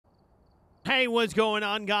Hey, what's going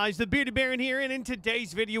on, guys? The Bearded Baron here, and in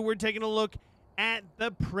today's video, we're taking a look at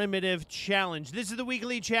the Primitive Challenge. This is the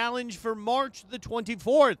weekly challenge for March the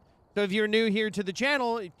 24th. So if you're new here to the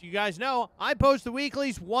channel, you guys know I post the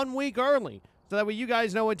weeklies 1 week early, so that way you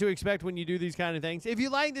guys know what to expect when you do these kind of things. If you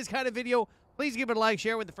like this kind of video, please give it a like,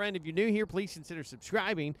 share it with a friend. If you're new here, please consider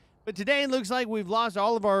subscribing. But today, it looks like we've lost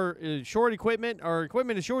all of our short equipment. Our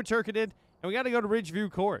equipment is short-circuited, and we got to go to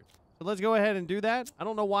Ridgeview Court. So let's go ahead and do that. I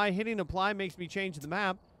don't know why hitting apply makes me change the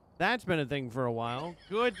map. That's been a thing for a while.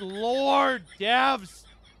 Good Lord, devs.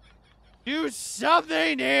 Do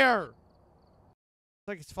something here. It's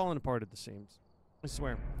like it's falling apart at the seams. I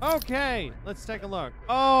swear. Okay, let's take a look.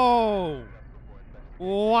 Oh.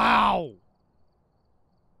 Wow.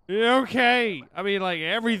 Okay. I mean, like,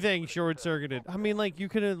 everything short-circuited. I mean, like, you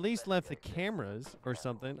could at least left the cameras or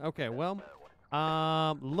something. Okay, well,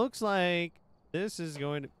 looks like this is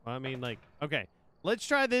going to, I mean, like, okay. Let's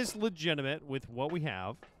try this legitimate with what we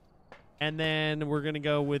have. And then we're going to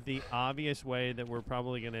go with the obvious way that we're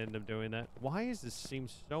probably going to end up doing that. Why does this seem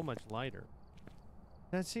so much lighter?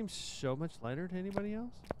 That seems so much lighter to anybody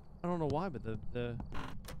else? I don't know why, but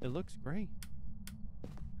it looks great.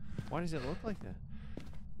 Why does it look like that?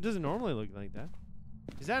 It doesn't normally look like that.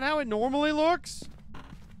 Is that how it normally looks?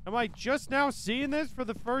 Am I just now seeing this for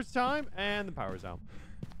the first time? And the power's out.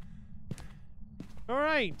 All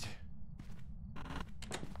right.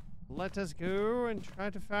 Let us go and try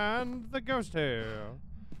to find the ghost hair.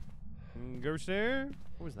 Ghost hair?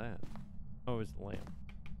 What was that? Oh, it's the lamp.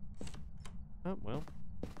 Oh, well.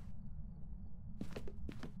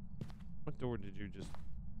 What door did you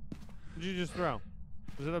just throw?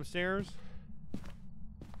 Was it upstairs?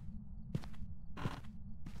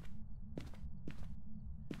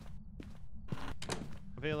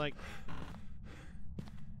 I feel like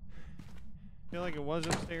it was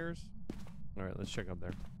upstairs. All right, let's check up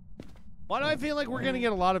there. Why do I feel like we're gonna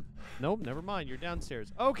get a lot of? Nope, never mind. You're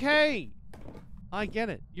downstairs. Okay, I get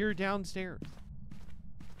it. You're downstairs.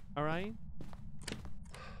 All right.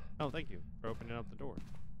 Oh, thank you for opening up the door.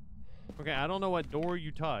 Okay, I don't know what door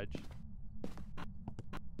you touched,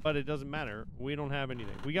 but it doesn't matter. We don't have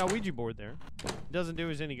anything. We got Ouija board there. It doesn't do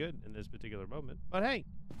us any good in this particular moment. But hey.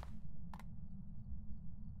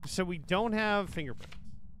 So we don't have fingerprints.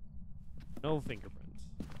 No fingerprints.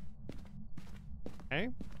 Okay.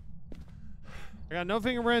 I got no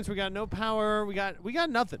fingerprints. We got no power. We got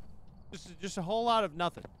nothing. Just a whole lot of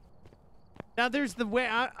nothing. Now there's the way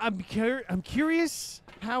I'm curious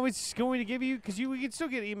how it's going to give you, because we can still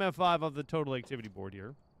get EMF 5 off the total activity board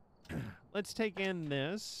here. Let's take in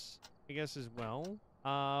this, I guess, as well.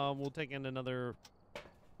 We'll take in another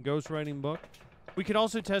ghostwriting book. We could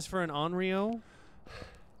also test for an Onryo.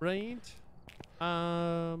 Right?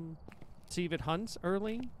 See if it hunts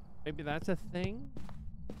early. Maybe that's a thing.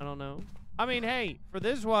 I don't know. I mean, hey, for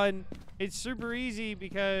this one, it's super easy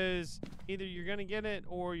because either you're going to get it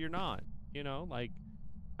or you're not. You know, like,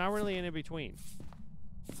 not really in between.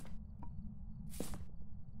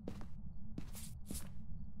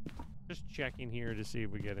 Just checking here to see if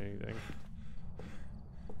we get anything.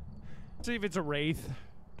 See if it's a wraith.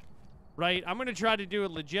 Right, I'm gonna try to do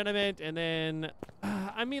it legitimate, and then,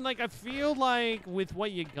 I mean, like, I feel like with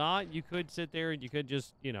what you got, you could sit there and you could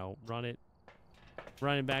just, you know, run it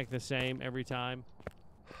back the same every time,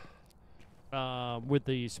 with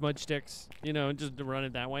the smudge sticks, you know, just to run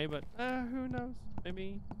it that way. But who knows?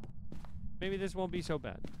 Maybe this won't be so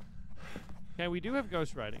bad. Okay, we do have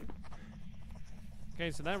ghostwriting.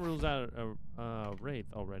 Okay, so that rules out a wraith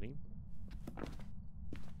already.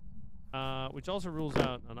 Which also rules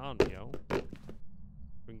out an Onryo. We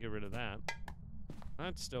can get rid of that.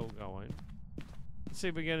 That's still going. Let's see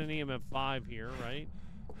if we get an EMF 5 here, right?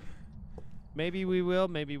 Maybe we will,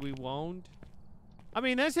 maybe we won't. I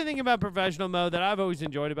mean, that's the thing about professional mode that I've always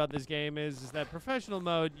enjoyed about this game is that professional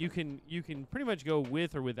mode, you can pretty much go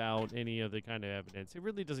with or without any of the kind of evidence. It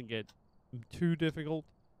really doesn't get too difficult.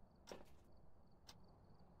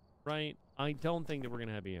 Right? I don't think that we're going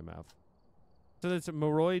to have EMF. So that's a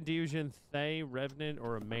Moroi, Delusion, Thay, Revenant,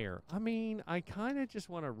 or a Mare. I mean, I kind of just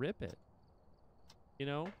want to rip it. You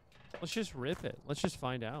know? Let's just rip it. Let's just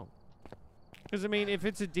find out. Because, I mean, if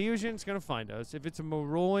it's a Delusion, it's going to find us. If it's a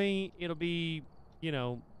Moroi, it'll be, you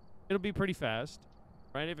know, it'll be pretty fast.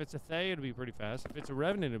 Right? If it's a Thay, it'll be pretty fast. If it's a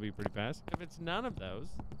Revenant, it'll be pretty fast. If it's none of those,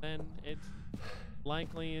 then it's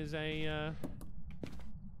likely is a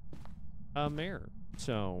Mare.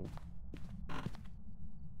 So,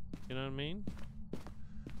 you know what I mean?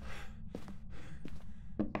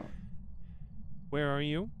 Where are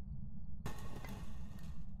you?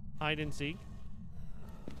 Hide and seek.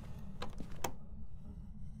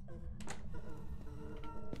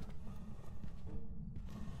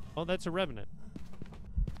 Oh, that's a revenant.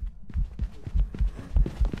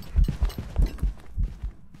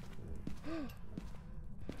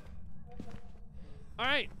 All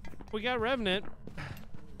right, we got revenant.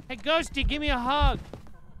 Hey, Ghosty, give me a hug.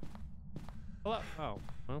 Hello. Oh,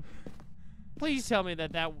 well. Please tell me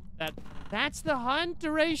that's the hunt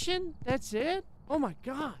duration? That's it? Oh my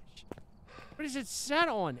gosh. What is it set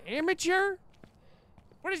on? Amateur?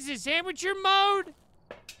 What is this, amateur mode?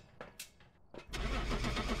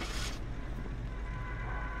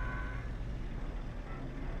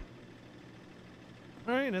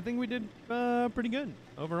 All right, I think we did pretty good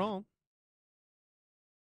overall.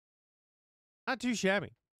 Not too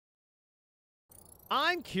shabby.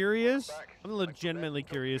 I'm curious. I'm legitimately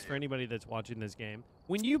curious for anybody that's watching this game.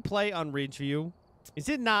 When you play on Ridgeview, is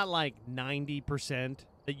it not like 90%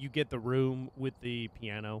 that you get the room with the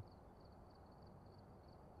piano?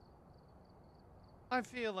 I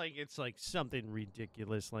feel like it's like something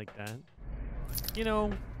ridiculous like that. You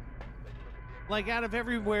know, like out of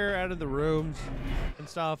everywhere, out of the rooms and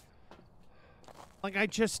stuff. Like I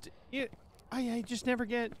just never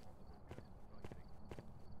get.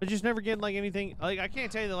 I just never get like anything. Like I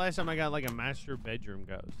can't tell you the last time I got like a master bedroom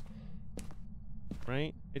ghost.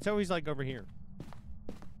 Right? It's always like over here.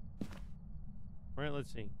 All right,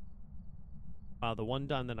 let's see. Wow, the one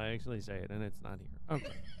time that I actually say it and it's not here.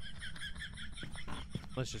 Okay.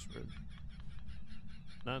 Let's just rude.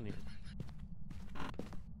 Not in here.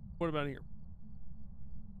 What about here?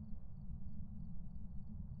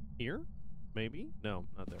 Here? Maybe? No,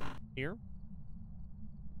 not there. Here?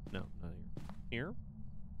 No, not here. Here?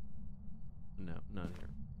 No, not here.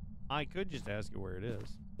 I could just ask you where it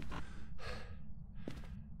is.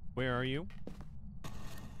 Where are you?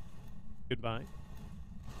 Goodbye.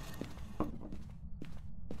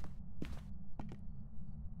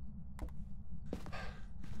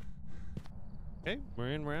 Okay, we're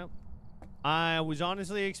in, we're out. I was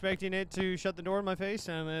honestly expecting it to shut the door in my face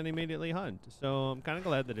and then immediately hunt. So I'm kind of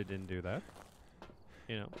glad that it didn't do that.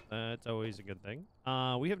 You know, that's always a good thing.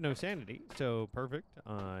 We have no sanity, so perfect.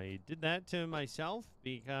 I did that to myself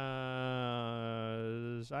because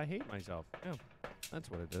I hate myself. Yeah, that's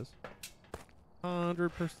what it is.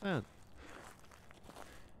 100%.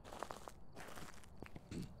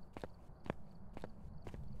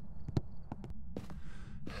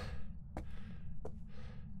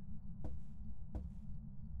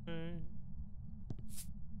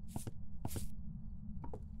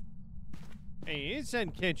 Hey, it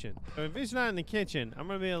said kitchen. So if it's not in the kitchen, I'm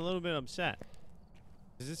going to be a little bit upset.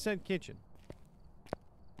 Because it said kitchen.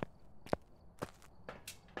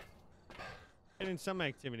 Getting some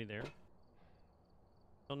activity there.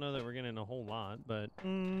 Don't know that we're getting a whole lot, but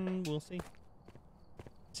we'll see.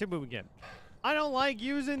 See what we get. I don't like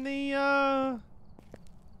using the,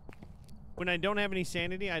 when I don't have any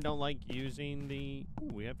sanity, I don't like using the...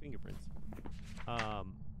 Ooh, we have fingerprints.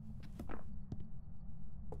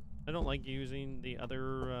 I don't like using the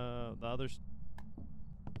other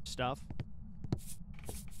stuff,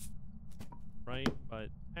 right? But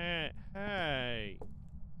hey,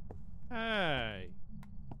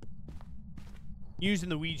 using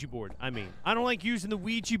the Ouija board. I mean, I don't like using the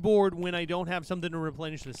Ouija board when I don't have something to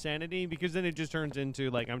replenish the sanity, because then it just turns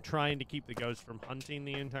into like I'm trying to keep the ghost from hunting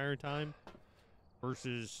the entire time,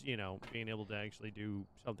 versus, you know, being able to actually do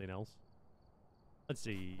something else. Let's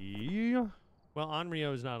see. Well,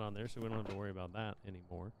 Onryo is not on there, so we don't have to worry about that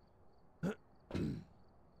anymore.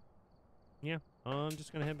 Yeah, I'm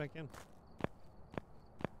just going to head back in.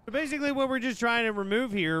 So basically what we're just trying to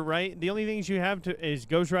remove here, right? The only things you have to is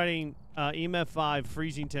ghost riding, EMF 5,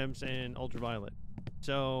 freezing temps, and ultraviolet.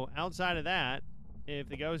 So outside of that, if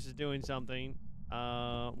the ghost is doing something,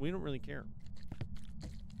 we don't really care.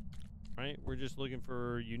 Right? We're just looking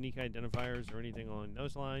for unique identifiers or anything along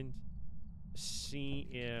those lines. See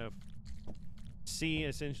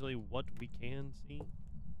essentially what we can see.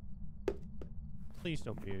 Please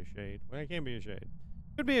don't be a shade. Well, I can't be a shade.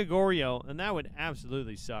 Could be a Goryo, and that would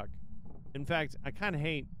absolutely suck. In fact, I kind of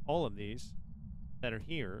hate all of these that are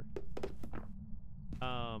here.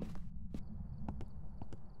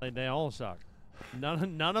 Like, they all suck.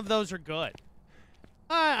 None of those are good.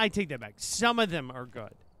 I take that back. Some of them are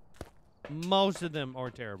good. Most of them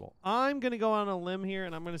are terrible. I'm going to go on a limb here,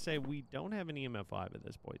 and I'm going to say we don't have an EMF 5 at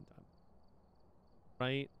this point in time.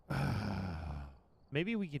 Right?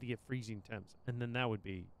 Maybe we could get freezing temps, and then that would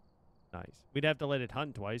be nice. We'd have to let it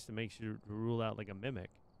hunt twice to make sure to rule out like a mimic.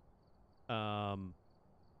 And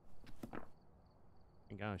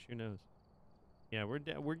gosh, who knows? Yeah, we're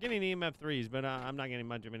getting EMF 3s, but I'm not getting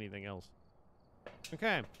much of anything else.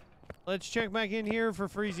 Okay, let's check back in here for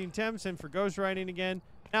freezing temps and for ghost riding again.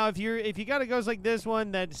 Now, if you got a ghost like this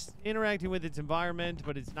one that's interacting with its environment,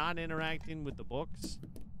 but it's not interacting with the books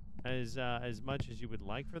as much as you would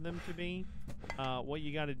like for them to be, what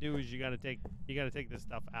you got to do is you got to take this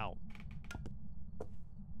stuff out.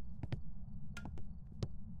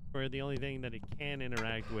 Where the only thing that it can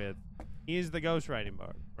interact with is the ghostwriting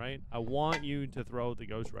book, right? I want you to throw the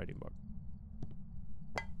ghostwriting book.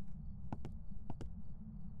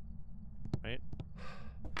 Right?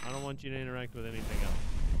 I don't want you to interact with anything else.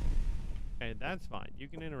 Okay, that's fine. You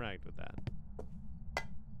can interact with that.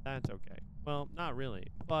 That's okay. Well, not really,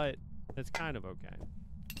 but that's kind of okay.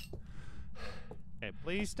 Okay,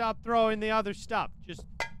 please stop throwing the other stuff. Just...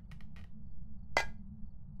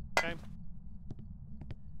 Okay.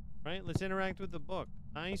 Right? Let's interact with the book.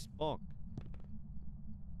 Nice book.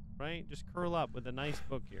 Right? Just curl up with a nice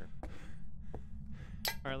book here.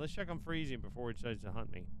 Alright, let's check on freezing before it decides to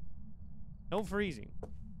hunt me. No freezing.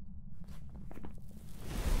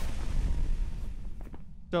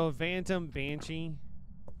 So, Phantom, Banshee.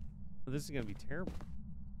 Oh, this is going to be terrible.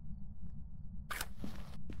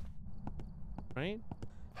 Right?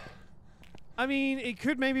 I mean, it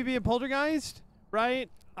could maybe be a poltergeist, right?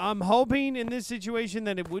 I'm hoping in this situation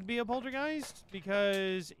that it would be a poltergeist,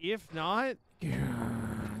 because if not,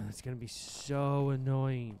 it's going to be so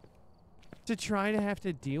annoying to try to have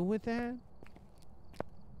to deal with that.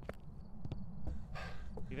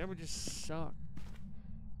 Dude, that would just suck.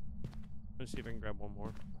 Let's see if I can grab one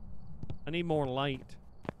more. I need more light,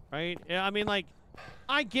 right? Yeah, I mean, like,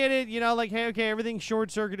 I get it, you know, like, hey, okay, everything's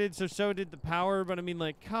short-circuited, so did the power, but I mean,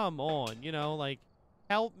 like, come on, you know, like,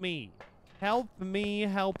 help me. Help me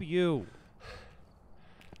help you.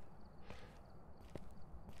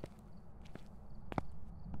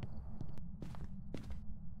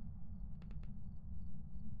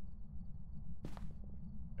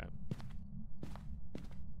 Okay.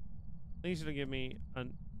 At least it'll give me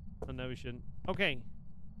a notion. Okay.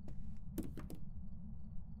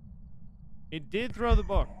 It did throw the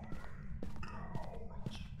book.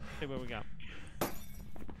 See what we got.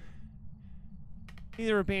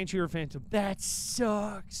 Either a Banshee or a Phantom. That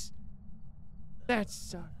sucks. That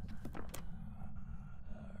sucks.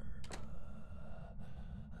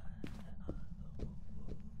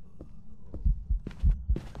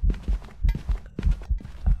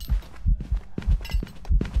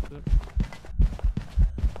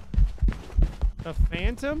 A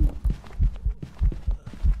Phantom?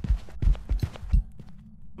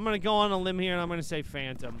 I'm gonna go on a limb here and I'm gonna say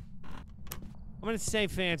Phantom. I'm gonna say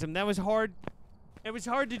Phantom. That was hard. It was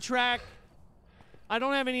hard to track. I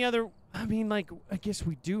don't have any other... I mean, like, I guess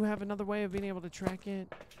we do have another way of being able to track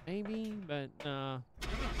it. Maybe, but,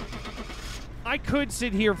 I could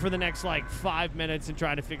sit here for the next, like, 5 minutes and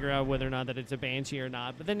try to figure out whether or not that it's a Banshee or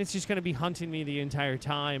not. But then it's just going to be hunting me the entire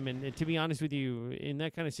time. And to be honest with you, in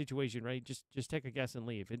that kind of situation, right, just take a guess and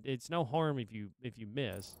leave. It's no harm if you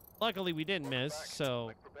miss. Luckily, we didn't miss,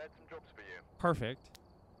 so... Perfect.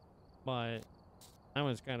 But that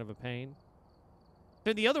was kind of a pain.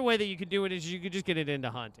 So the other way that you could do it is you could just get it into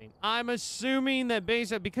hunting. I'm assuming that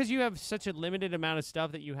because you have such a limited amount of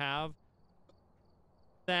stuff that you have,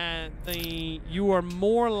 that you are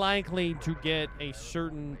more likely to get a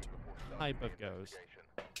certain type of ghost.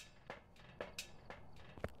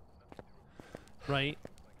 Right?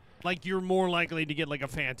 Like, you're more likely to get, like, a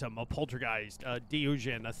Phantom, a Poltergeist, a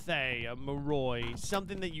Deogen, a Thay, a Moroi,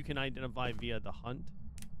 something that you can identify via the hunt.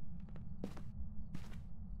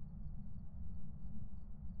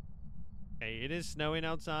 Okay, it is snowing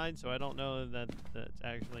outside, so I don't know that that's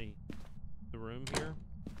actually the room here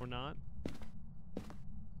or not.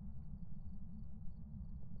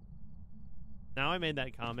 Now I made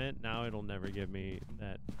that comment, now it'll never give me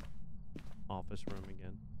that office room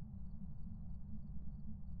again.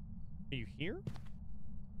 Are you here?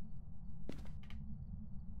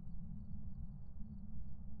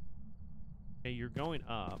 Okay, you're going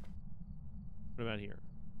up. What about here?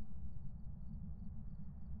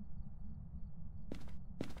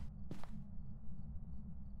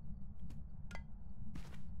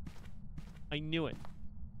 I knew it.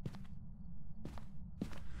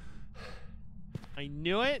 I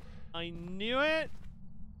knew it. I knew it.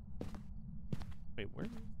 Wait, where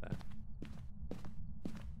is that?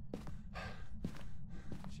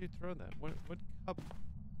 Where did you throw that? What cup?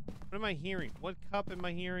 What am I hearing? What cup am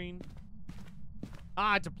I hearing?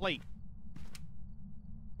 Ah, it's a plate.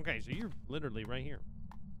 Okay, so you're literally right here.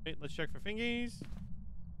 Wait, let's check for fingies.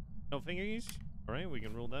 No fingies. All right, we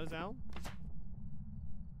can rule those out.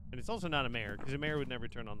 And it's also not a mare, because a mare would never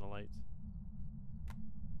turn on the lights.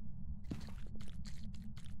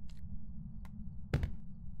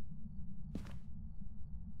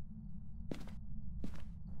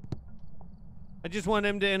 I just want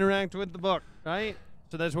him to interact with the book, right?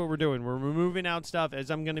 So that's what we're doing. We're removing out stuff. As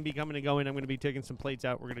I'm going to be coming and going, I'm going to be taking some plates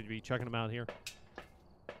out. We're going to be chucking them out here.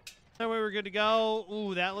 That way we're good to go.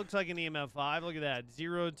 Ooh, that looks like an EMF 5. Look at that.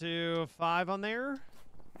 0 to 5 on there.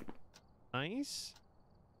 Nice.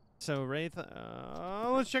 So Wraith,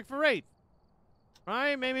 let's check for Wraith. All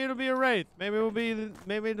right, maybe it'll be a Wraith. Maybe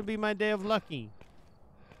it'll be my day of lucky.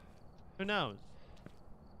 Who knows?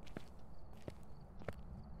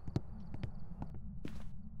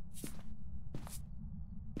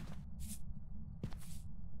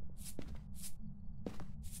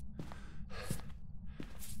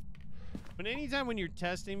 But anytime when you're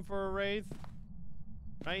testing for a Wraith,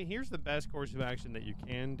 right, here's the best course of action that you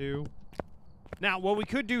can do. Now, what we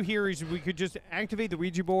could do here is we could just activate the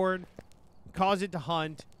Ouija board, cause it to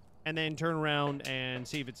hunt, and then turn around and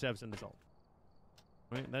see if it steps in the salt.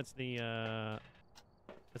 Right? That's the,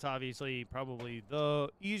 that's obviously probably the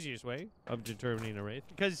easiest way of determining a Wraith.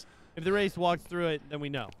 Because if the Wraith walks through it, then we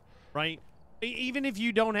know, right? Even if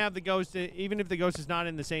you don't have the ghost, even if the ghost is not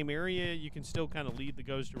in the same area, you can still kind of lead the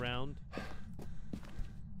ghost around.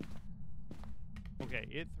 Okay,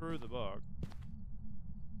 it threw the book.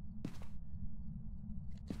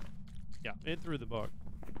 Yeah, it threw the book.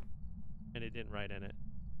 And it didn't write in it.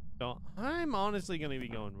 So I'm honestly going to be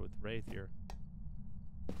going with Wraith here.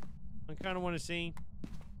 I kind of want to see.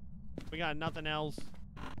 We got nothing else.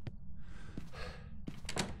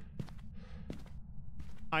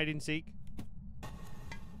 Hide and seek.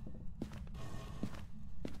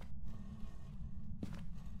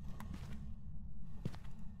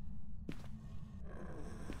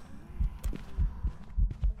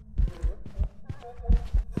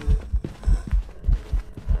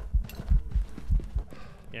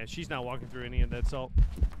 Yeah, she's not walking through any of that salt.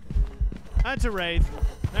 That's a Wraith.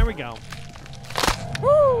 There we go.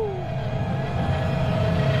 Woo!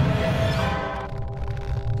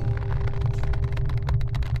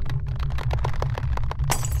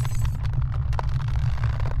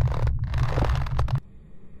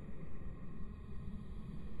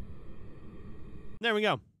 There we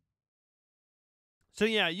go. So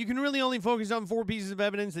yeah, you can really only focus on 4 pieces of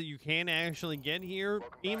evidence that you can actually get here.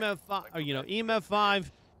 EMF 5, EMF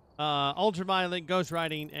 5, ultraviolet, ghost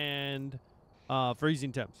writing, and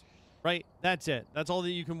freezing temps. Right? That's it. That's all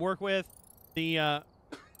that you can work with. The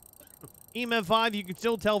EMF 5 you can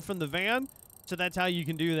still tell from the van, so that's how you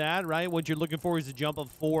can do that, right? What you're looking for is a jump of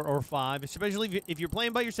 4 or 5, especially if you're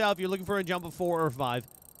playing by yourself, you're looking for a jump of 4 or 5.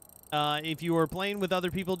 If you are playing with other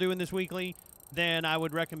people doing this weekly, then I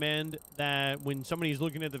would recommend that when somebody's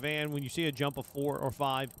looking at the van, when you see a jump of 4 or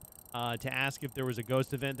 5, to ask if there was a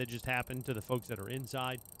ghost event that just happened to the folks that are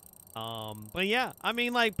inside. But yeah, I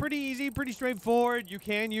mean, like, pretty easy, pretty straightforward. You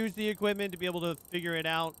can use the equipment to be able to figure it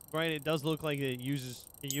out, right? It does look like it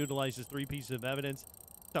utilizes 3 pieces of evidence.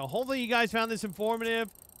 So hopefully you guys found this informative.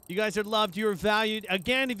 You guys are loved. You are valued.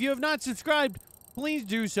 Again, if you have not subscribed, please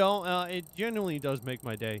do so. It genuinely does make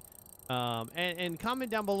my day. And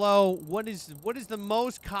comment down below what is the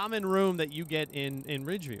most common room that you get in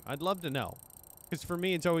Ridgeview. I'd love to know, because for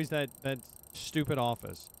me it's always that stupid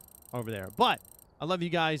office over there. But I love you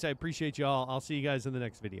guys. I appreciate y'all. I'll see you guys in the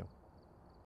next video.